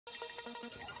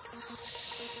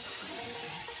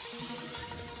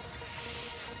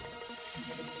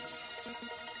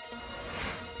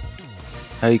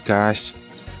Hey guys,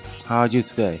 how are you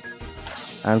today?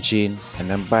 I'm Jin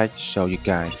and I'm back to show you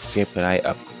guys gameplay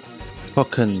of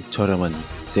Pokkén Tournament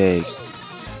DX.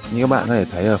 Như các bạn có thể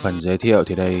thấy ở phần giới thiệu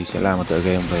thì đây sẽ là một tựa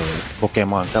game về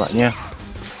Pokemon các bạn nhé.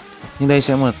 Nhưng đây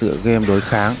sẽ là một tựa game đối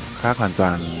kháng, khác hoàn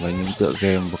toàn với những tựa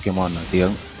game Pokemon nổi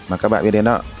tiếng mà các bạn biết đến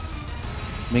đó.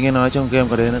 Mình nghe nói trong game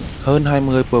có đến hơn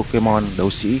 20 Pokemon đấu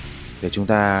sĩ để chúng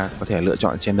ta có thể lựa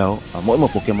chọn chiến đấu, và mỗi một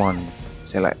Pokemon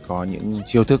sẽ lại có những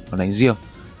chiêu thức và đánh riêng.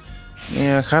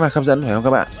 Nghe khá là hấp dẫn phải không các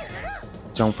bạn?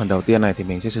 Trong phần đầu tiên này thì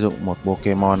mình sẽ sử dụng một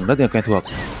Pokemon rất là quen thuộc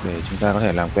để chúng ta có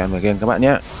thể làm quen với game các bạn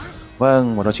nhé.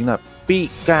 Vâng, và đó chính là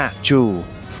Pikachu.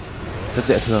 Rất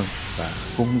dễ thương và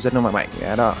cũng rất là mạnh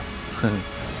mẽ đó.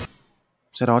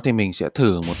 Sau đó thì mình sẽ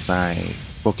thử một vài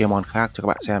Pokemon khác cho các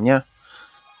bạn xem nhé.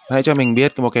 Hãy cho mình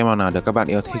biết cái Pokemon nào được các bạn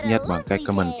yêu thích nhất bằng cách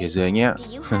comment phía dưới nhé.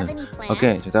 Ok,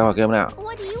 chúng ta vào game nào.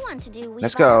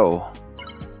 Let's go.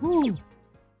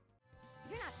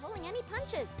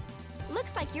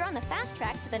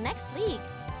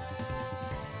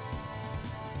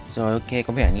 Rồi ok,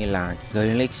 có vẻ như là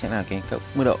Green League sẽ là cái cấp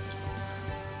mức độ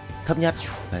thấp nhất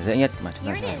và dễ nhất mà chúng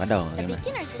ta sẽ phải bắt đầu ở game này.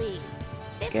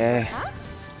 Ok.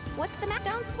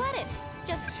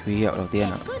 Huy hiệu đầu tiên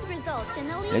là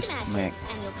Let's Make.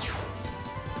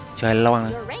 Chơi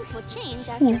loang.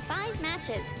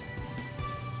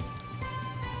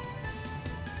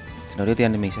 Đầu đầu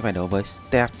tiên thì mình sẽ phải đấu với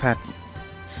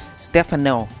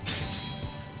Stefano.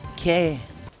 Ok.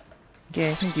 Ok,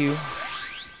 thank you.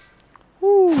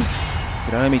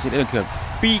 Thì đó là mình sẽ được thưởng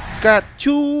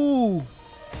Pikachu.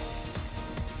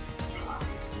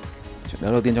 Trận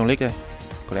đấu đầu tiên trong league đây.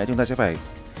 Có lẽ chúng ta sẽ phải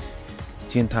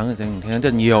chiến thắng giành thế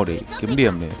rất nhiều để kiếm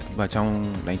điểm để vào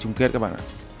trong đánh chung kết các bạn ạ.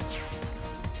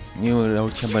 Như đấu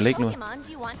Champions League luôn.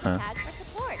 Hả?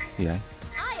 Thì đấy.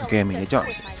 Ok, mình sẽ chọn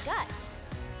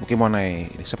Pokemon này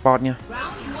để support nhá.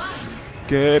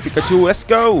 Ok, Pikachu, let's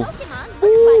go.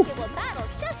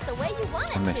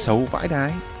 Con này xấu vãi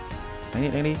đái.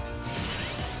 Đánh đi.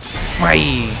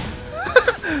 Mày.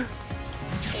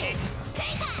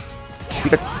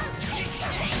 Pikachu.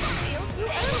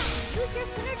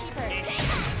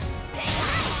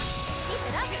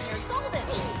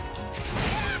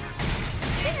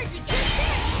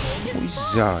 Ôi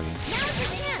giời.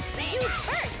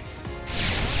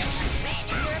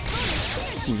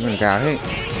 Ui, gà thế.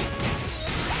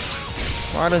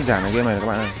 Quá đơn giản là game này các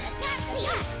bạn ơi.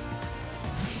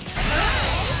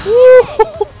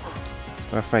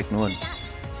 Perfect luôn.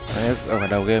 Đấy, ở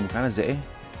đầu game khá là dễ.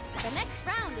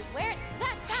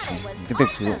 Tiếp tục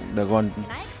sử dụng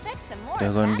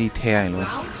Dragon đi theo này luôn.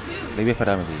 Đấy biết phát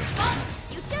âm là gì.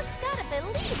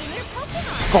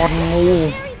 Con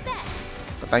ngu.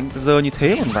 Đánh dơ như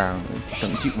thế còn vào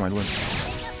tận chịu ngoài luôn.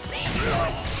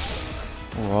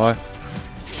 Ôi.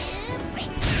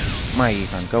 Mày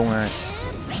phản công ai?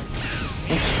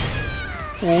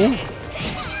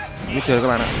 Biết chơi các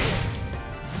bạn ạ.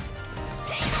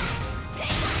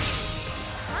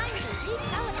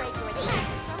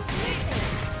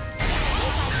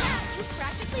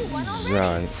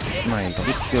 Rồi, mày có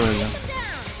biết chơi không?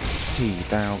 Thì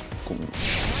tao cũng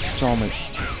cho mày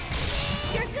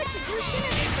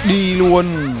đi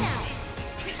luôn.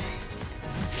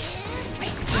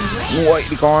 Nguội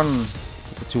đi con.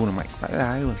 Pikachu là mạnh vãi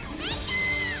đái luôn.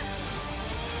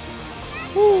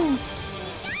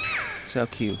 So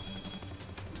cute.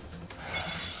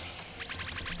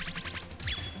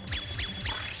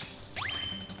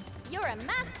 You're a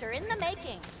master in the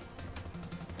making.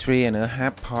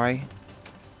 3.5 point.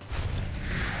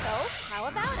 So, how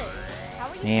about it? How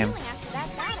are you feeling after that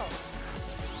battle?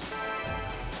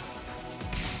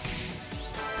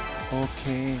 Ok.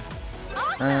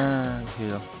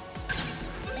 Hiểu.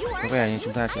 Có vẻ như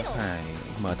chúng ta sẽ phải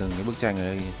mở từng cái bức tranh ở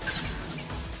đây.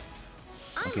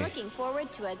 Ok.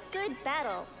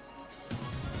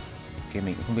 Ok,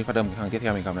 mình cũng không biết phát âm cái thằng tiếp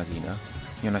theo mình cầm là gì nữa.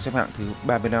 Nhưng nó xếp hạng thứ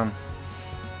 35.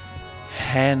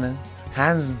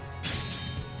 Hans.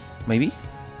 Maybe.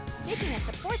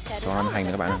 Cho hành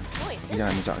này các bạn ơi. Bây giờ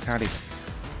mình chọn khác đi.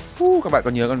 Các bạn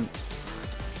còn nhớ con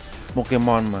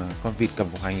Pokemon mà con vịt cầm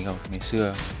cục hành hay không? Ngày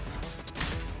xưa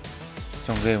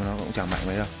trong game nó cũng chẳng mạnh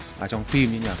mấy đâu. À, trong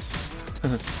phim như nhỉ.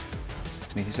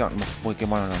 Mình sẽ chọn một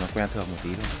Pokemon nào nó quen thuộc một tí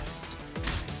thôi.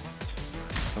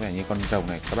 Có vẻ như con rồng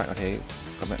này các bạn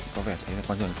có vẻ thấy là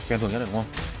con rồng quen thuộc nhất rồi đúng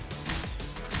không?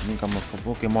 Nhưng còn một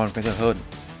Pokemon quen thuộc hơn.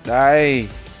 Đây.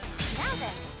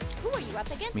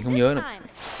 Mình không nhớ được.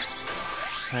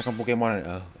 Hai con Pokemon này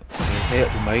ở thế hệ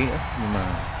thứ mấy nữa, nhưng mà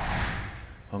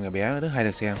hồi ngày bé nó rất hay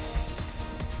được xem.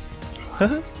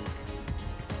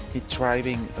 He's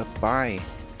driving a bike.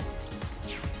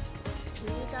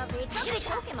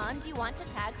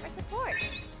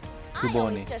 Turbo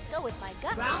này.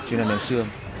 Chuyên là ném xương.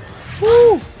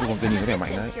 Còn cái nhìn có vẻ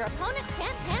mạnh đấy.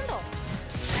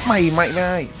 Mày mạnh với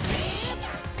ai?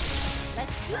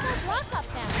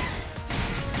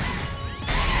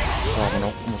 Nó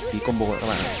một tí combo nữa các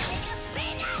bạn.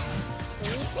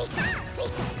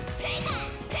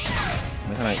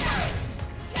 Mấy thằng này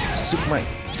sức mạnh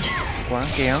quá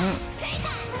kém.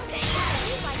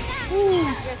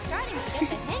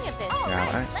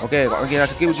 Ok, gọi kia ra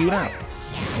kêu cứu nào.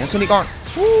 Ném xuống đi con.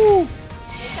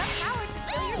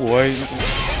 Ui,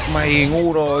 mày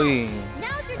ngu rồi.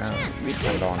 Biết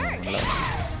phải đòn lợn.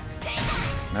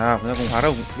 Nào, chúng ta cùng phá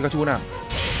đâu Pikachu nào.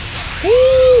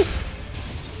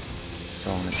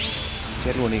 Tròn này.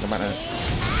 Chết luôn đi các bạn ơi.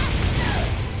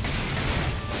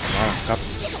 Đó là cấp.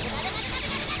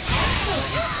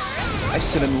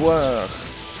 Excellent work.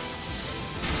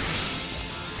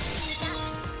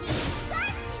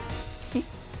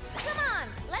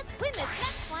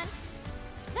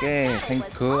 Okay, thank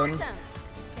you.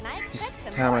 This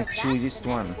time I choose this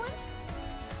one.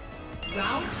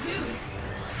 Round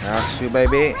 2,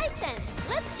 baby.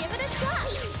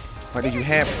 What did you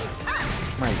have?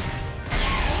 Mày.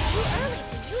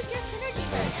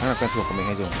 Nó là quen thuộc của mình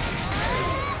hay dùng.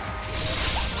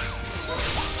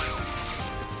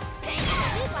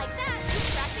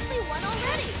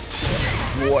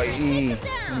 Ui,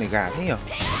 cái này gà thế nhở?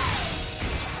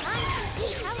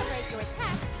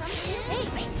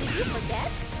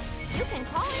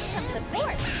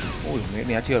 Ui,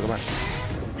 né chưa các bạn?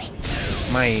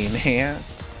 Mày né.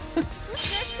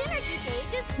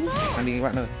 Ăn đi các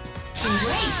bạn ơi.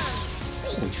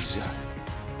 Ui giời.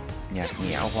 Nhạt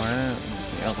nhẽo quá.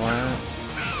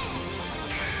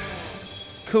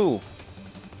 Cool.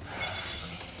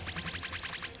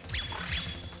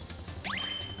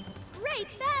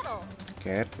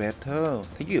 Get better.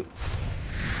 Thank you.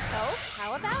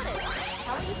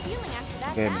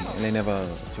 Okay, mình lên level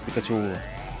cho Pikachu.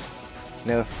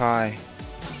 Level 5.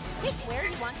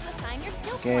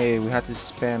 Okay, we have to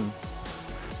spend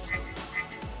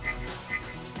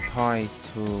point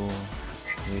to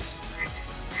this.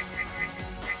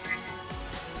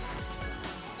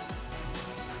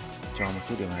 Cho một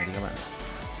chút điểm này đi các bạn.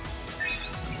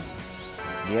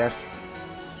 Yes.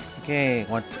 Okay,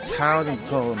 1000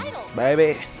 gold,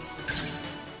 baby.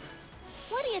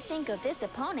 What do you think of this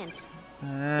opponent?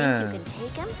 Think you can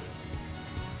take him?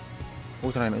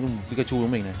 Ôi, thằng này nó dùng Pikachu của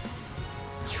mình này.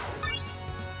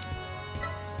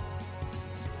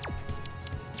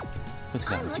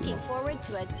 I'm looking forward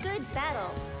to a good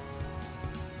battle.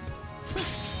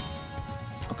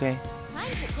 Okay.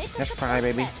 Let's try,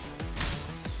 baby.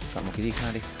 Chọn một cái gì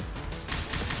khác đi.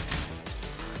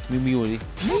 Mew rồi đi.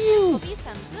 Mew.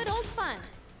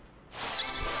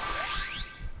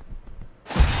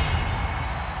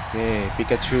 Okay,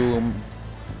 Pikachu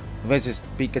versus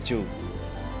Pikachu.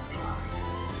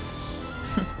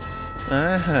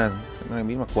 Cái này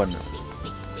biết mặc quần.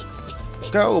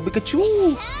 Go Pikachu.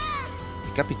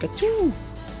 Pikachu.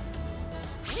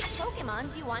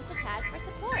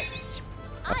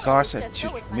 Of course, I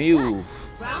choose Mew.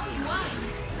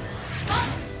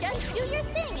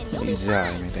 Bây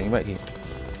giờ mình thấy vậy thì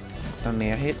tao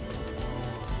né hết.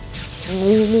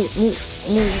 Ngu.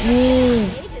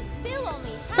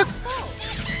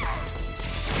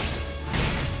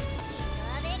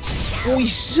 Ui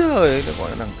giời, được gọi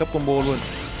là đẳng cấp combo luôn.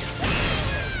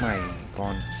 Mày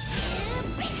con.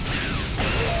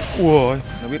 Ui,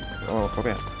 nó biết có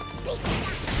vẻ.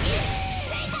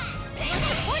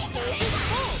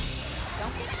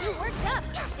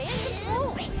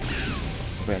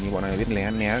 Có vẻ như bọn này biết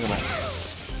né các bạn.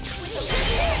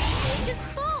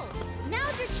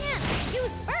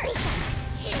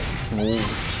 Ngu.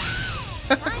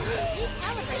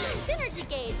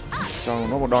 Cho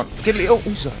nó một đòn kết liễu.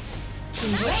 Ui giời.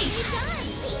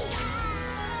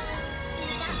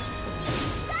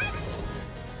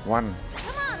 One.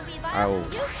 Oh.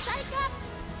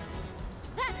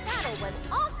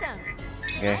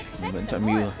 Ok, mình vẫn chọn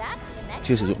Mew.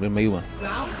 Chưa sử dụng đến Mew mà.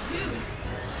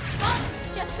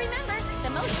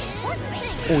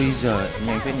 Ui giời,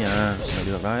 nhanh phết nhỉ. Phải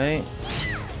được đấy.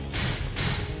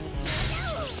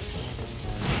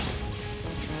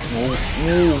 Ngu.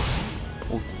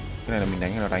 Ui, cái này là mình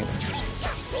đánh hay là đánh?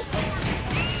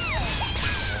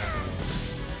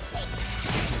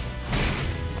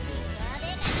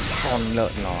 Con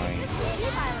lợn lòi.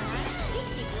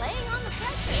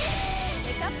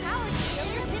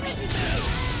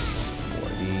 Ủa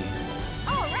đi.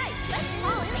 Ok,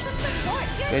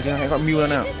 chúng ta hãy gọi Mew ra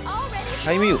nào.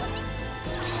 Hay Mew.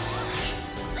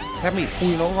 Help me.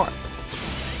 Ui, nó gọi.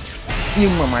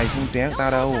 Nhưng mà mày không té ta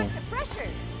đâu.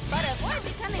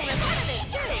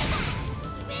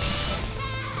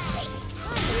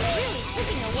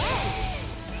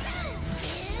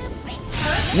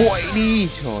 Nguội đi.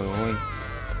 Trời ơi.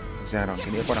 Ra đòn cái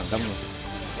nữa có đẳng cấp rồi.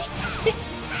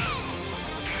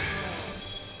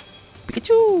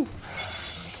 Pikachu.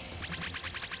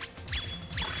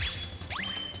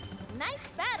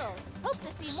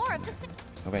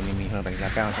 Có vẻ như mình hơn đánh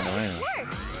giá cao trận đấu này rồi.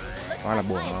 Quá là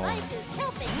buồn không.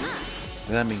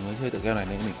 Thế ra mình mới chơi tự game này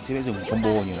nên mình chưa biết dùng combo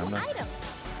nhiều lắm đâu.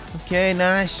 Ok,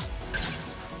 nice.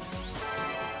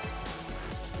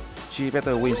 She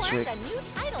better win streak.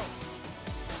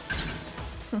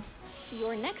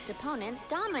 Your next opponent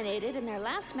dominated in their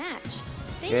last match.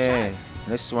 Stay Okay, sharp.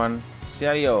 next one,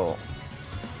 Serio.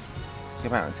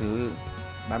 Xếp hạng thứ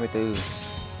 34.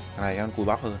 Cái này ăn cùi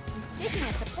bắp hơn. Picking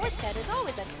a support set is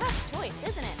always a tough choice,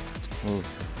 isn't it?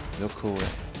 Look cool đấy.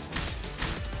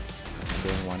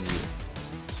 Don't want you.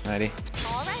 Này đi.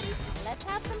 Alrighty, let's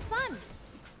have some fun.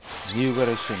 New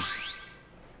generation.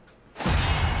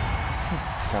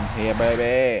 Come here,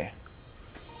 baby.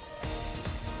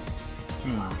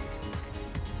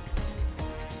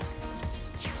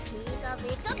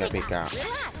 Pika.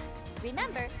 Relax.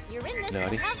 Remember, you're in this Lỡ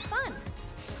đi. to have fun.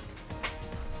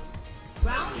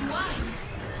 Round 1.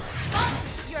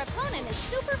 Your opponent is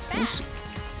super fast.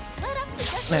 Let up the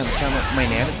just Này làm sao mà mày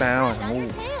né được tao à? on Ngu.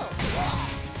 your tail.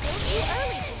 It's too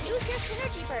early to use your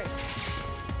synergy burst.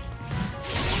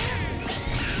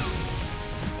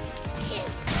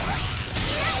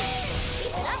 Keep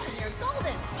it up and you're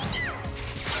golden.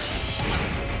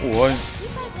 Ủa ơi. Keep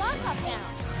that block up down.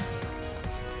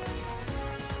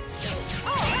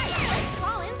 Alright, let's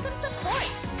call in some support.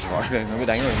 Gọi đây nó mới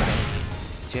đánh rồi mà.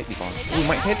 Chết đi con. Ui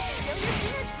mạnh hết. Fill your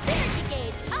synergy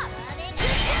gauge up.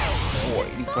 Ủa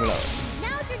đi con lợn.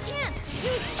 Now's your chance to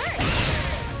use burst.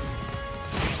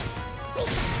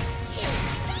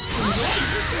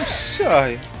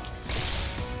 Trời.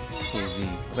 Ủa gì?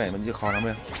 Có vẻ vẫn chưa khó lắm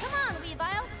đâu. Come on,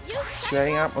 Weavile. Use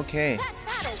Trading up, ok. that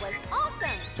battle was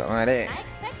awesome. Chọn này đây. I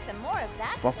expect some more of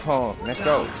that. Waffle, let's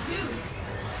go.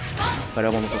 Khởi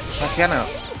đầu bằng một phát xét nào.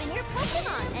 Believe in your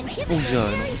Pokemon and give Ui it giời,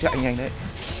 your nó cũng energy. chạy nhanh đấy.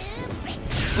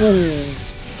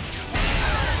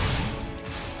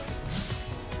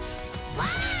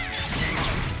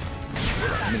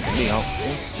 Mình cũng đi không?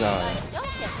 Ui giời.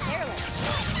 Don't get careless.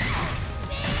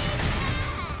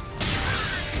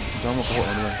 Cho một cơ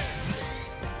hội nữa.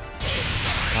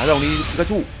 Phá rồng đi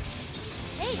Pikachu.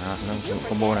 Hey, À, you nâng xuống forget.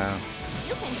 combo nào.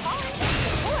 You can call in some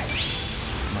support.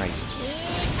 Mày.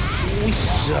 Ui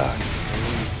giời.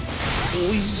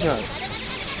 Ui giời.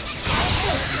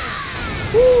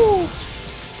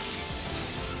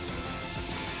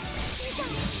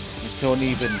 Don't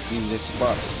even do this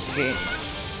spot. Okay.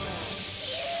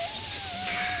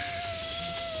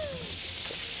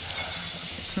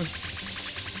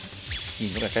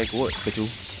 Nhìn có vẻ cay cú rồi, Pikachu.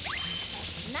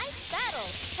 Nice battle.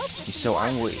 Hope to He's see so more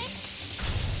angry. action.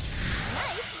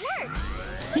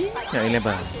 Nice work. Nhảy lên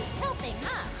bàn. This is helping,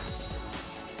 huh?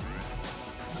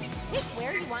 Pick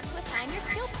where you want to assign your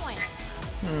skill points.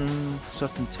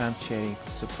 Certain time trading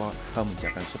support. Không, mình chả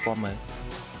cần support mấy.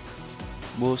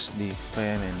 Boost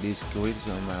defense and decrease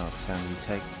the amount of time you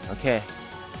take. Ok.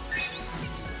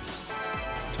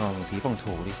 Cho một tí phòng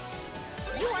thủ đi.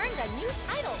 You earned a new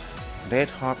title. Red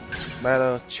Hot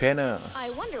Battle Trainer. I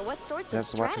wonder what sorts of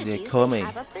That's what they strategies call they me.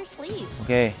 have up their sleeves. Ok.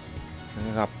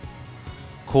 Mình gặp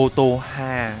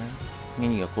Kotoha. Nghe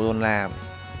như ở Kotola.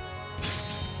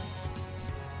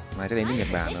 Này chắc đến từ Nhật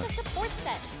Bản rồi. It's a support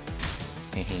set.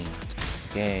 Ok.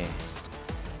 Cái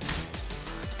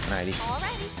này đi.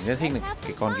 Alrighty, Mình rất thích let's này, have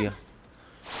cái some con fun. kia.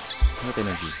 Không biết tên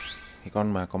là gì. Cái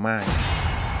con mà có mai.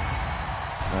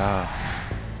 A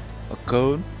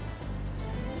cone.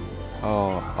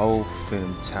 Oh,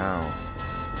 Open Town.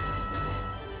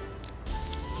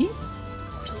 Hi.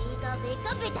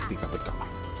 Pika pika.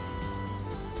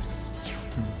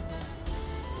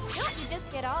 Don't you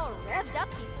just get all revved up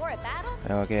before a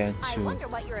battle? Again, I to wonder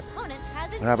what your opponent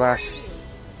has in Rabas. store for you.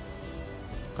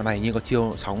 con này như có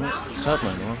chiêu sóng ấy, sớt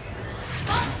mà đúng không?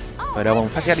 Oh, Ở đâu mà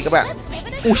phát xét đi các bạn. let's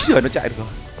give it a Ui shot. giời, nó chạy được rồi.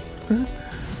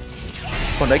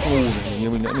 Con đấy ngu này, như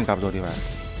mình nãy mình gặp rồi thì phải.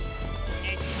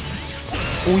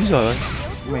 Ui giời ơi.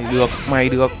 Mày được, mày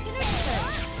được,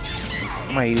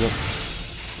 mày được.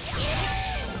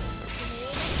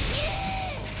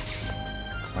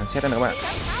 Bán xét đây nè các bạn.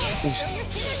 Ui,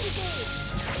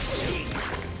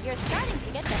 You're starting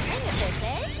to get the hang of this,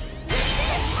 eh?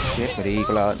 chết phải đi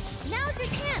con lợn. Now's your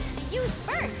chance to use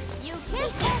burst. You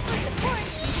can't call for support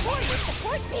before your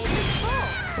support gauge is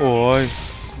full. Ôi,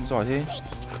 giỏi thế.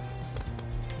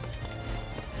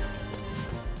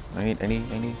 Anh đi.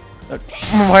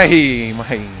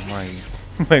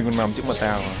 Mày còn nằm trước mặt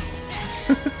tao à?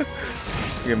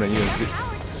 Game này như là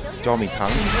cho mình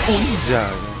thắng. Ôi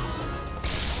giời.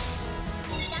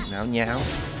 Nháo nháo.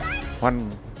 One.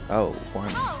 Oh,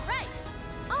 one.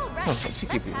 Không chỉ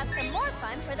kịp.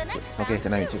 Ok, cái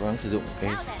này chỉ có sử dụng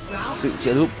cái sự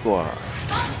trợ giúp của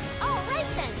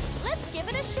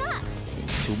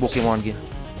chú Pokemon kia.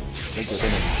 Cái kiểu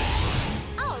tên này.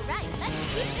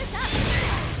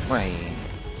 Mày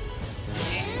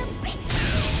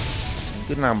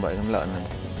cứ nằm vậy con lợn này,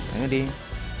 đánh nó đi.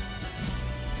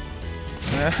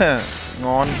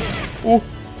 Ngon.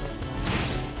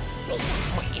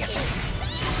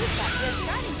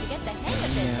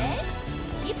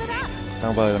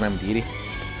 Tao vời con này một tí đi.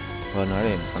 Vời nói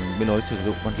để còn bên đối sử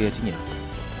dụng con kia chứ nhỉ.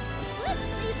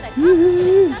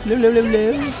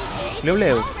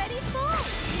 Lếu.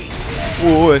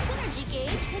 Ui.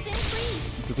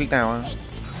 Cái kích nào á?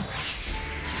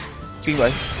 Kinh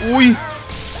vậy. Ui.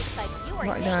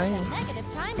 Loại này.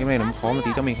 Cái này nó khó một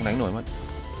tí cho mình không đánh nổi mất.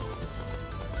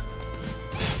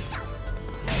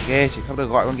 Ok, chỉ không được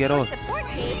gọi con kia thôi.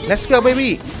 Let's go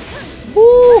baby.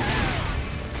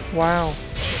 Wow.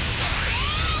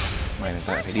 Mày này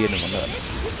phải điên rồi con lợn.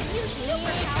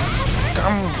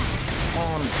 Come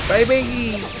on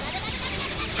baby.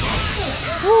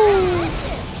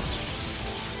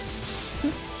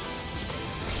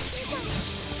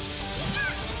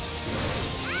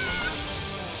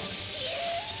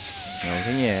 Ngầu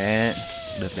thế nhỉ.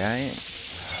 Được đấy.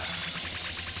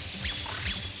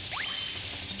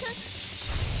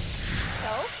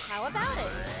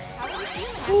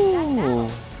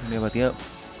 Đưa vào tiếp.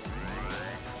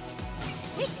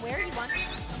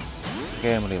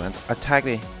 Ok, một điểm attack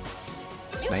đi.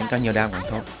 Đánh càng nhiều đam càng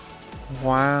tốt.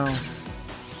 Wow.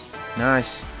 Nice.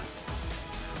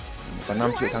 Còn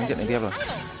 5 triệu thắng trận này tiếp rồi.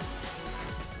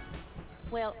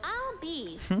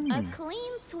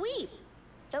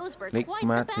 Lick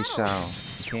mát thì sao?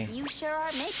 Ok.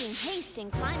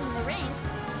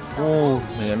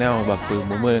 Mình đã leo bậc từ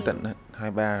 40 đến tận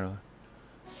 23 rồi.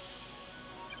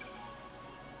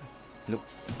 Look.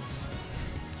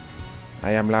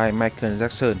 I am like Michael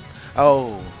Jackson.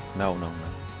 Oh, no.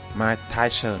 Mike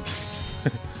Tyson.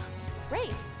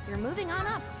 Great, you're moving on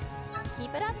up.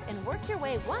 Keep it up and work your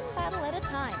way one battle at a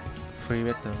time. Free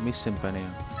better mission panel.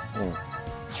 Oh.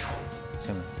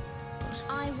 Xem nào.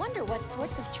 I wonder what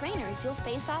sorts of trainers you'll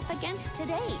face off against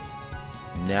today.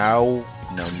 No.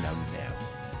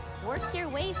 Work your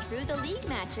way through the league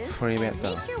matches Free and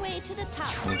better. make your way to the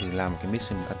top. Mình thử làm cái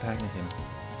mission attack này xem.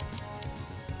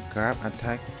 Grab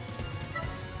attack.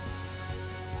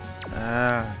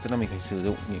 Tức là mình phải sử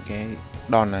dụng những cái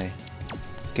đòn này.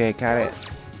 Ok, carrot.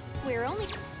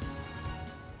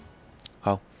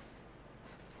 Không.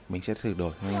 Mình sẽ thử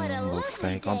đổi một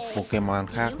cái con Pokemon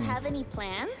khác.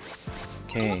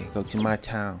 Ok, go to my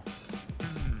town.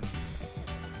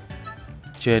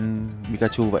 Trên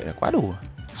Pikachu vậy là quá đủ.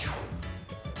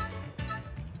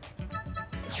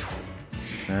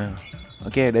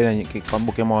 Ok, đây là những cái con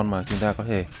Pokemon mà chúng ta có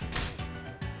thể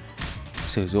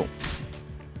sử dụng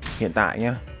hiện tại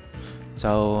nhé. So,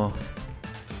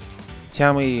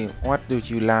 tell me what do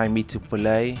you like me to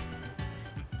play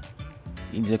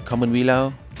in the comment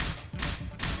below.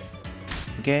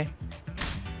 Okay,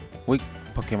 which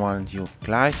Pokemon you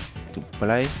like to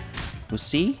play to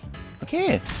see.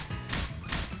 Okay,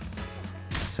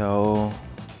 so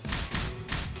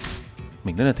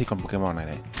mình rất là thích con Pokemon này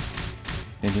đấy,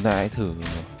 nên chúng ta hãy thử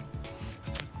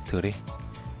đi.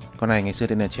 Con này ngày xưa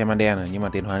tên là Charmander rồi, nhưng mà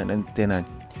tiến hóa tên là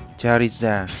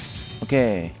Charizard. Ok,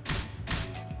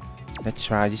 let's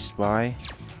try this boy.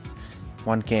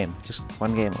 One game, just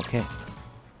one game. Okay.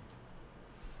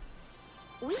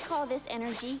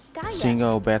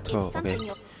 Single battle. Ok,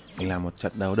 mình làm một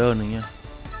trận đấu đơn nữa nhá.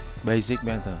 Basic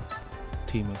battle.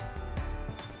 Team.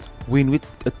 Win with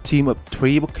a team of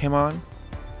 3 Pokemon.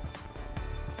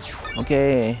 Ok.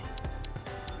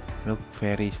 Look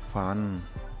very fun.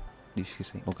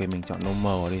 Ok, mình chọn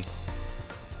normal đi.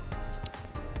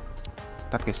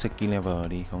 Tắt cái skill level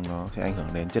đi, không nó sẽ ảnh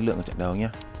hưởng đến chất lượng của trận đấu nhé.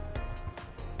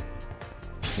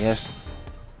 Yes.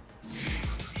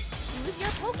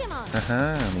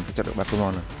 Mình sẽ chọn được 3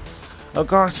 Pokemon rồi. Of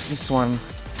course, this one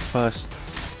first.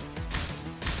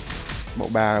 Bộ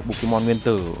 3 Pokemon nguyên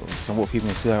tử trong bộ phim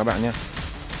ngày xưa các bạn nhé.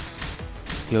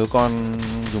 Thiếu con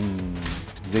dùng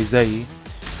dây ý.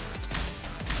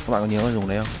 Các bạn có nhớ dùng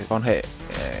đấy không? Cái con hệ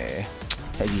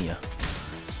gì nhỉ?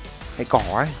 Hệ cỏ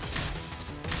ấy.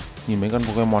 Nhìn mấy con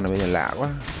Pokemon này bây giờ lạ quá.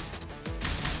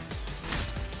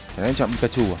 Thế nên chọn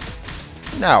Pikachu à?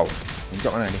 Nào, mình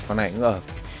chọn con này đi. Con này cũng ở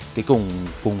cái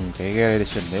cùng cái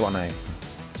generation với bọn này.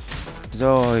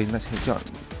 Rồi, nó sẽ chọn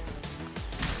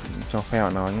cho phe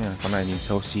bọn nó nhé. Con này nhìn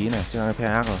xấu xí này, chứ không phe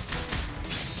ác rồi.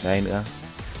 Đây nữa.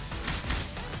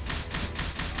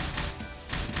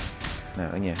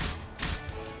 Nào nữa nhỉ.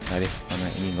 Đây đi, con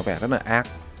này nhìn có vẻ rất là ác.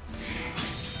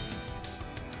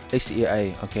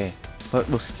 XEA, ok. First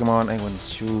Pokémon I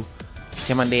want to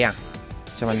Charmander.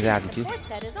 Charmander gì chứ?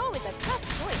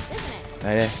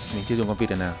 Đây, mình chưa dùng con vịt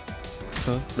lần nào.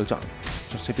 Được chọn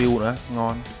cho CPU nữa,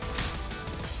 ngon.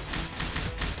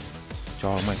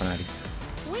 Cho mày con này đi.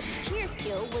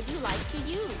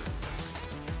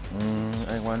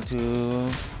 I want to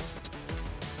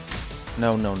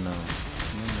no.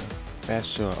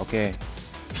 Special, ok.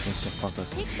 Còn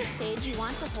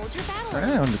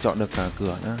được chọn được cả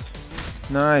cửa nữa.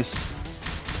 Nice.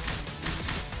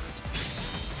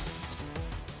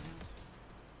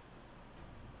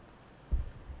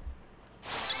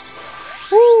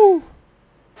 Woo.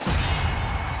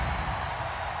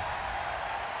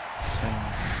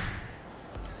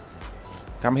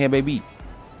 Come here baby.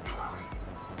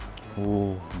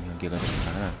 Nhìn kia là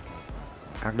khá là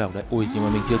ác độc đấy. Ui, nhưng mà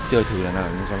mình chưa chơi thử lần nào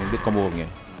nhưng sao mình biết combo nhỉ?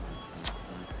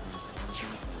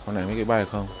 Con này mấy cái bay được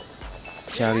không?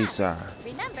 Charisa.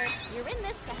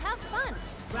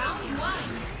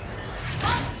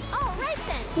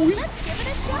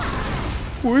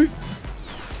 Ui.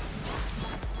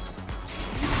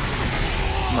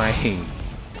 Mày.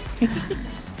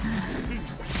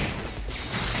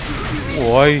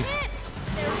 Ui.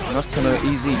 Not gonna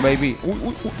easy baby. Ui.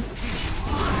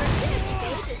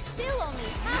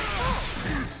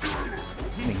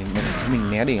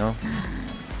 Mình né đi không?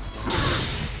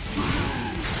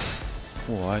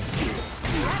 Ui.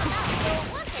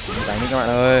 Đánh đi các bạn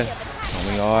ơi. Của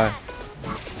mình rồi.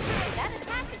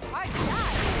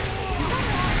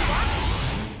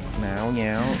 Náo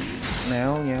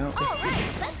nháo.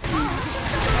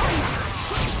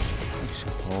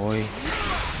 Thôi.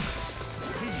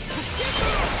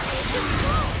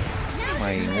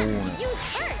 Mày ngu này.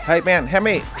 Hey man, help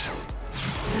me.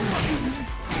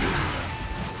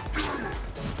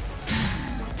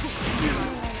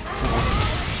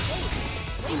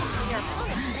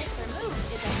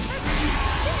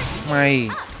 Mày.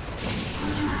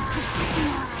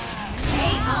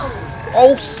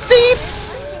 Oh shit.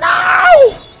 No.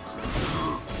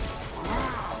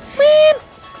 Man.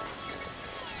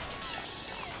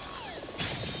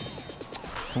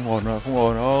 Không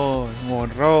ổn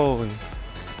rồi.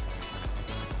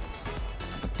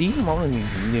 Tí máu này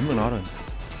mình nếm được nó rồi.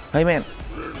 Hey man.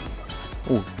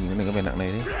 Nhìn cái này có vẻ nặng này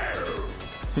đấy.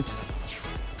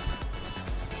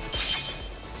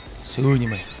 Sư như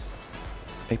mày.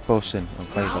 Explosion,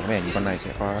 ok, có vẻ như con này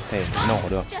sẽ có thể nổ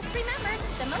được.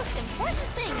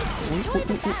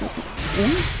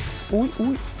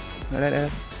 Ui. Đây.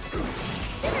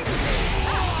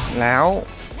 Láo.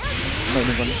 Mày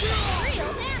đừng còn.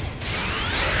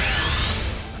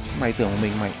 Mày tưởng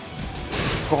mình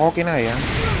có cái này á?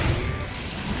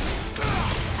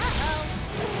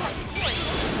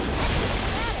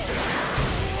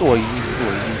 Tuổi gì?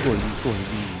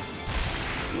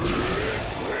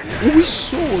 Ui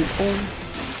xôi ôi.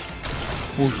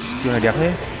 Ui, chuyện này đẹp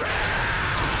thế.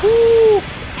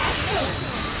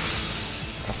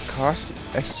 Of course,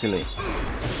 excellent.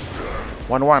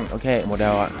 1-1, ok, một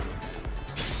đều ạ.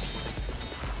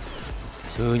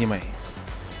 Sư như mày.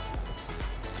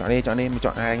 Chọn đi, mình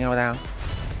chọn ai đánh nhau tao.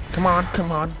 Come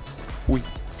on. Ui.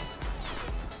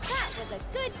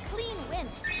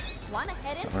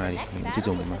 Chọn này đi, mình chưa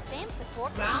dùng được mà.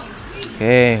 Ok,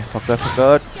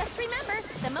 focus.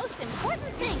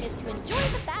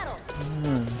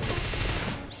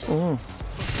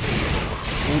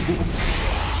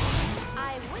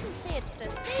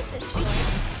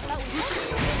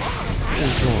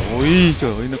 Ôi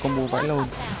trời ơi, nó combo vãi luôn.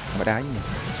 Mà đá nhỉ.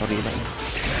 Sorry bạn.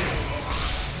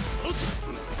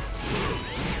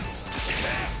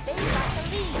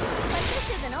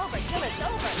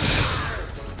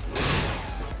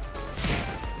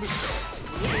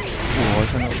 Ủa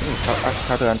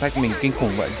sao từ attack mình kinh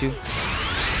khủng vậy chứ.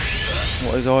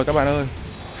 Nguội rồi các bạn ơi.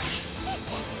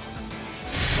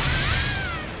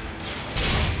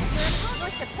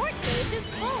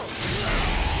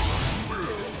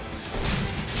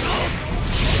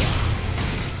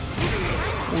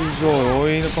 Ui rồi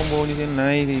ôi, nó combo như thế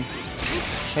này thì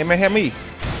hey man help me.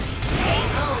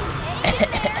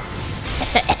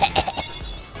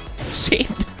 Shit.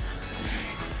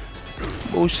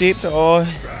 Bullshit rồi.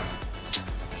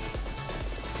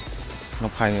 Nó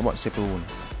phải cái bọn CPU này.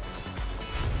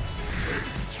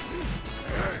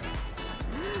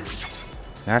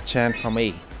 Last chance for me.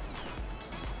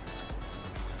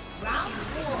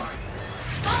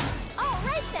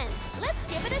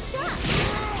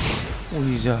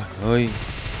 Ui giời ơi.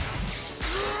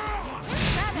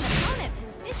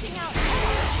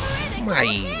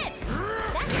 Mày.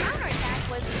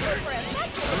 super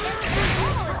effective against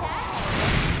auto attack.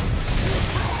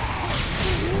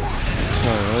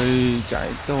 Trời ơi, chạy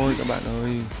tôi các bạn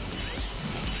ơi.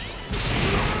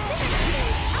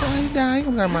 Ai đái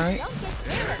con gà mái. Don't get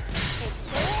careless. It's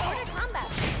close order combat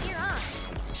from here on.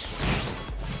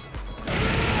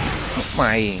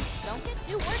 Mày. Don't get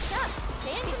too worked up.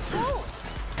 Stand your pose.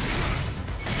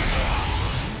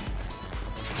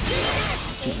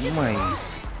 Chúng mày.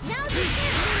 Now's your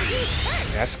chance to use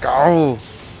first. Let's go.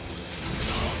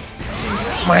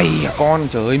 Mày à con,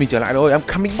 trời ơi mình trở lại rồi. I'm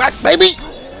coming back baby.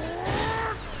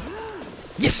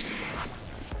 Yes.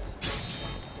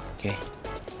 Ok.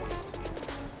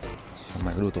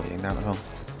 Mày có đủ tuổi anh nào nữa không?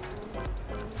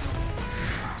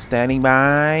 Standing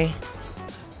by.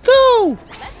 Go. Let's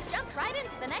jump right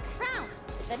into the next round.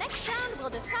 The next round will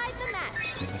decide the match.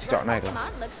 Mình sẽ chọn này rồi.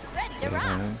 Pokemon looks ready to Để rock.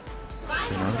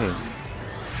 nói thể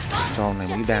cho này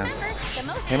mới down. The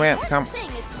most Hey man, come. important thing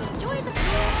is to enjoy the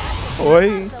feel Ôi.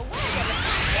 of the way of the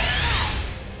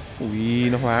Ui,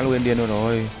 nó hóa luôn điên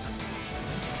rồi.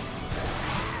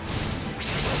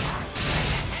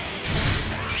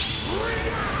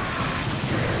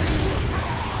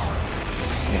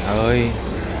 Mẹ ơi.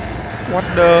 What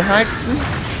the heck?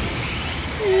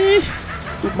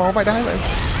 Tụt máu vài đái vậy.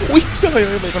 Ui, trời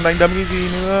ơi, vậy còn đánh đấm cái gì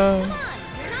nữa? Come on,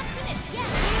 you're not finished yet.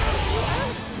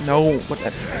 No, what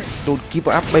don't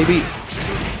give up baby.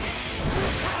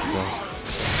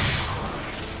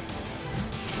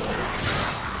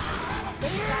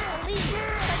 They've got the lead,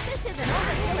 but this isn't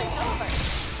over till it's over.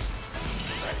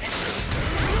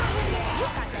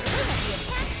 You've got the limit of the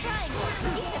attack triangle.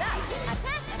 Keep it up.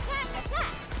 Attack, attack, attack.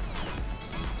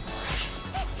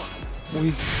 Ui,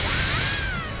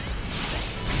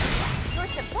 Your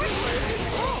support wave is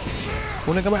full.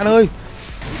 cố lên các bạn ơi.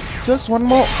 Just one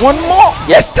more, one more.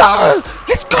 Yes sir.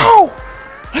 Let's go.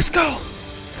 Let's go.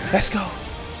 Let's go.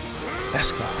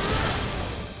 Let's go.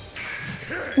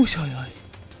 Ui trời ơi.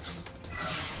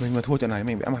 Mình mà thua trận này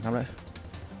mình vẽ mặt lắm đấy.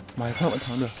 Mày không vẫn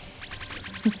thắng được.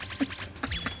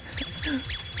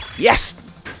 Yes.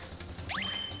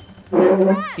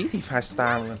 Tí thì 5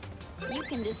 star luôn. You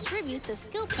can distribute the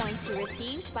skill points you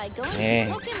received by going Yeah.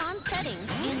 to Pokemon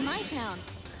settings in My Town.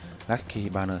 Lucky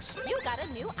bonus. You got a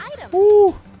new item.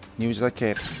 New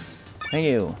jacket. Thank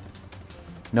you.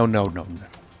 No, no, no, no.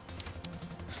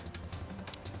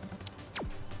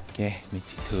 Ok, mình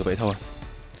chỉ thử vậy thôi.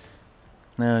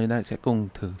 Nào, chúng ta sẽ cùng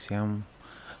thử xem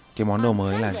cái món đồ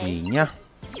mới là gì nhá.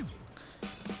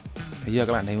 Bây giờ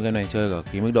các bạn thấy game này chơi ở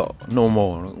cái mức độ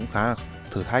normal nó cũng khá là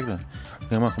thử thách rồi.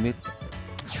 Nếu mà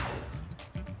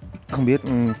không biết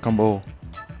combo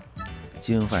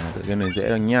chứ không phải là tự game này dễ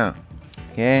đâu nhá.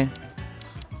 Ok.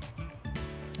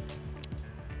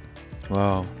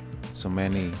 Wow, so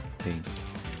many things.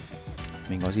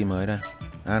 Mình có gì mới đây?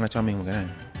 À, nó cho mình một cái này.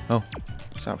 Không,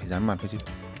 sao phải dán mặt thôi chứ.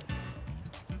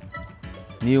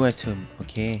 New item,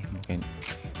 ok. Một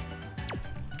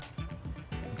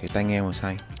cái tai nghe màu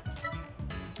xanh.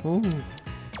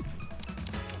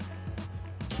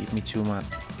 Keep me too much.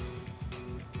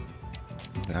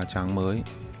 Một cái áo trắng mới.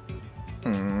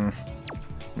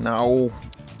 No.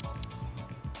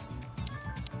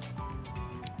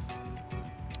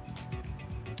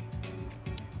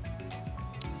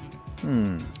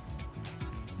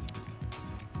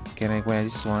 Can I wear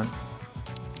this one?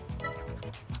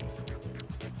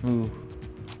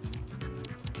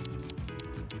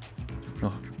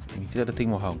 Rồi, mình rất là thích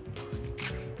màu hồng.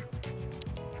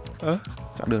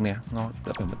 Chọn đường nè, ngon,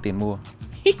 đỡ phải mất tiền mua.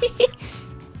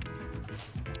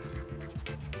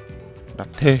 Đặt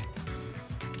thê.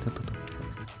 Thôi.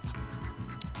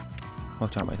 Thôi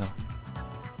chọn vậy thôi.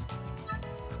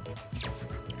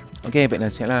 Ok, vậy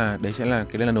là đấy sẽ là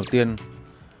cái lần đầu tiên.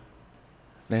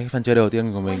 Đấy, phần chơi đầu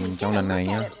tiên của mình trong lần này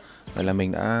nhá. Vậy là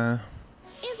mình đã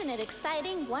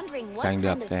giành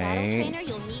được cái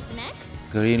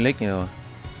Green League này rồi.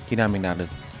 Khi nào mình đạt được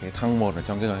cái thăng 1 ở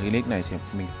trong cái Green League này,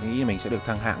 mình nghĩ mình sẽ được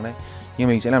thăng hạng đấy. Nhưng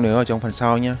mình sẽ làm điều ở trong phần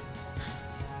sau nhá.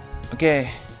 Ok,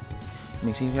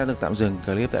 mình xin phép được tạm dừng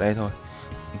clip tại đây thôi.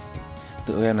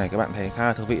 Tựa game này các bạn thấy khá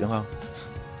là thú vị đúng không?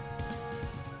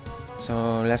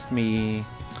 So let me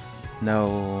know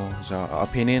your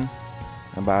opinion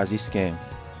about this game.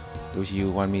 Do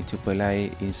you want me to play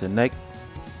in the next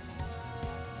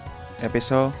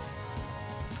episode?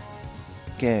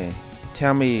 Okay,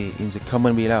 tell me in the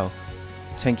comment below.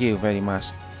 Thank you very much.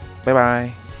 Bye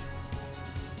bye.